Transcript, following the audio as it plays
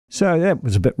So that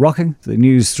was a bit rocking. The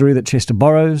news through that Chester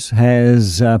Borrows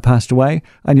has passed away.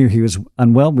 I knew he was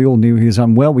unwell. We all knew he was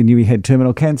unwell. We knew he had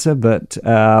terminal cancer, but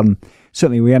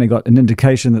certainly we only got an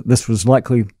indication that this was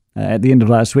likely at the end of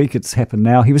last week. It's happened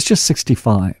now. He was just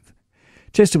 65.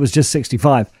 Chester was just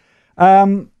 65.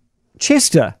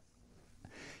 Chester,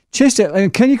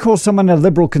 can you call someone a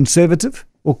liberal conservative?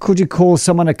 Or could you call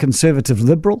someone a conservative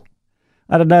liberal?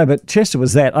 I don't know, but Chester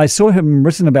was that. I saw him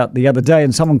written about the other day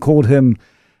and someone called him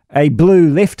a blue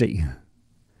lefty.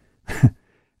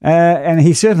 And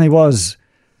he certainly was.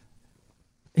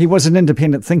 He was an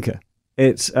independent thinker,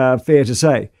 it's fair to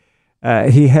say.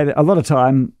 He had a lot of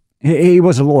time. He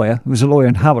was a lawyer. He was a lawyer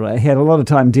in Harvard. He had a lot of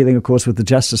time dealing, of course, with the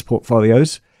justice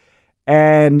portfolios.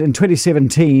 And in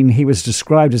 2017, he was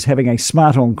described as having a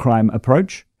smart on crime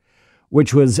approach,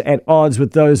 which was at odds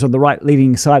with those on the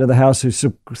right-leaning side of the House who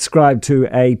subscribed to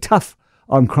a tough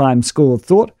on crime school of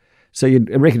thought. So you'd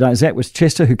recognise that was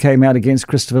Chester, who came out against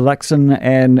Christopher Luxon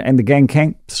and the gang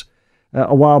camps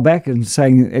a while back and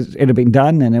saying it had been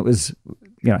done and it was,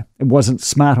 it wasn't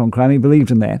smart on crime. He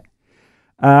believed in that.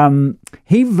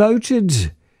 He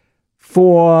voted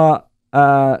for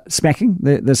smacking,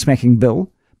 the smacking bill,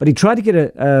 but he tried to get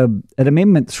an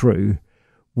amendment through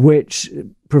which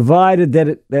provided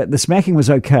that the smacking was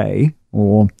okay,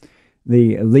 or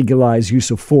the legalised use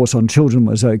of force on children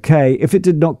was okay, if it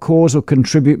did not cause or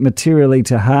contribute materially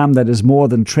to harm that is more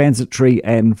than transitory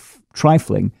and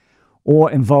trifling, or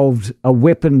involved a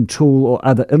weapon, tool, or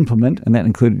other implement, and that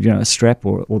included, a strap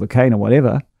or the cane or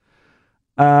whatever,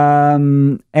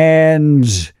 and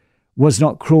was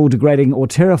not cruel, degrading, or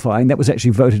terrifying. That was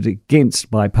actually voted against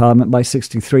by Parliament by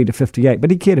 63 to 58, but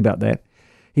he cared about that.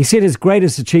 He said his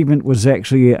greatest achievement was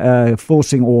actually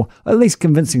forcing, or at least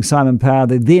convincing, Simon Power,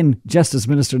 the then Justice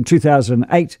Minister in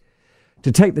 2008,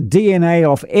 to take the DNA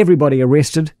off everybody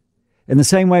arrested in the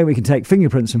same way we can take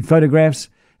fingerprints and photographs.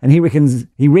 And he reckoned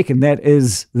that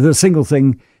is the single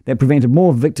thing that prevented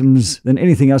more victims than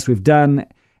anything else we've done,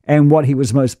 and what he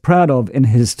was most proud of in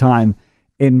his time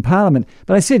in Parliament.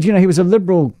 But I said, he was a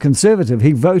liberal conservative.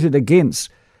 He voted against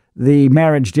the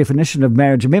Marriage Definition of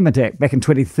Marriage Amendment Act back in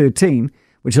 2013,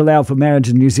 which allowed for marriage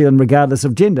in New Zealand regardless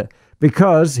of gender,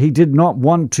 because he did not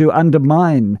want to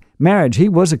undermine marriage. He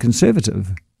was a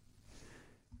conservative.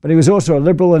 But he was also a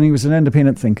liberal and he was an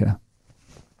independent thinker.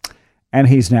 And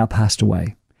he's now passed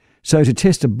away. So to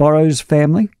Chester Borrows'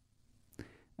 family,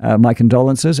 my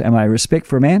condolences and my respect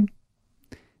for a man.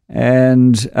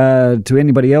 And to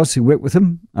anybody else who worked with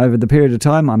him over the period of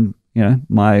time,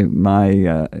 my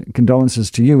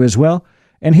condolences to you as well.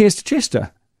 And here's to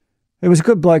Chester. He was a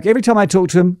good bloke. Every time I talked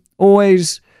to him,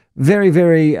 always very,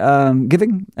 very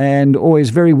giving and always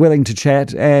very willing to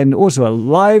chat, and also a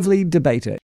lively debater.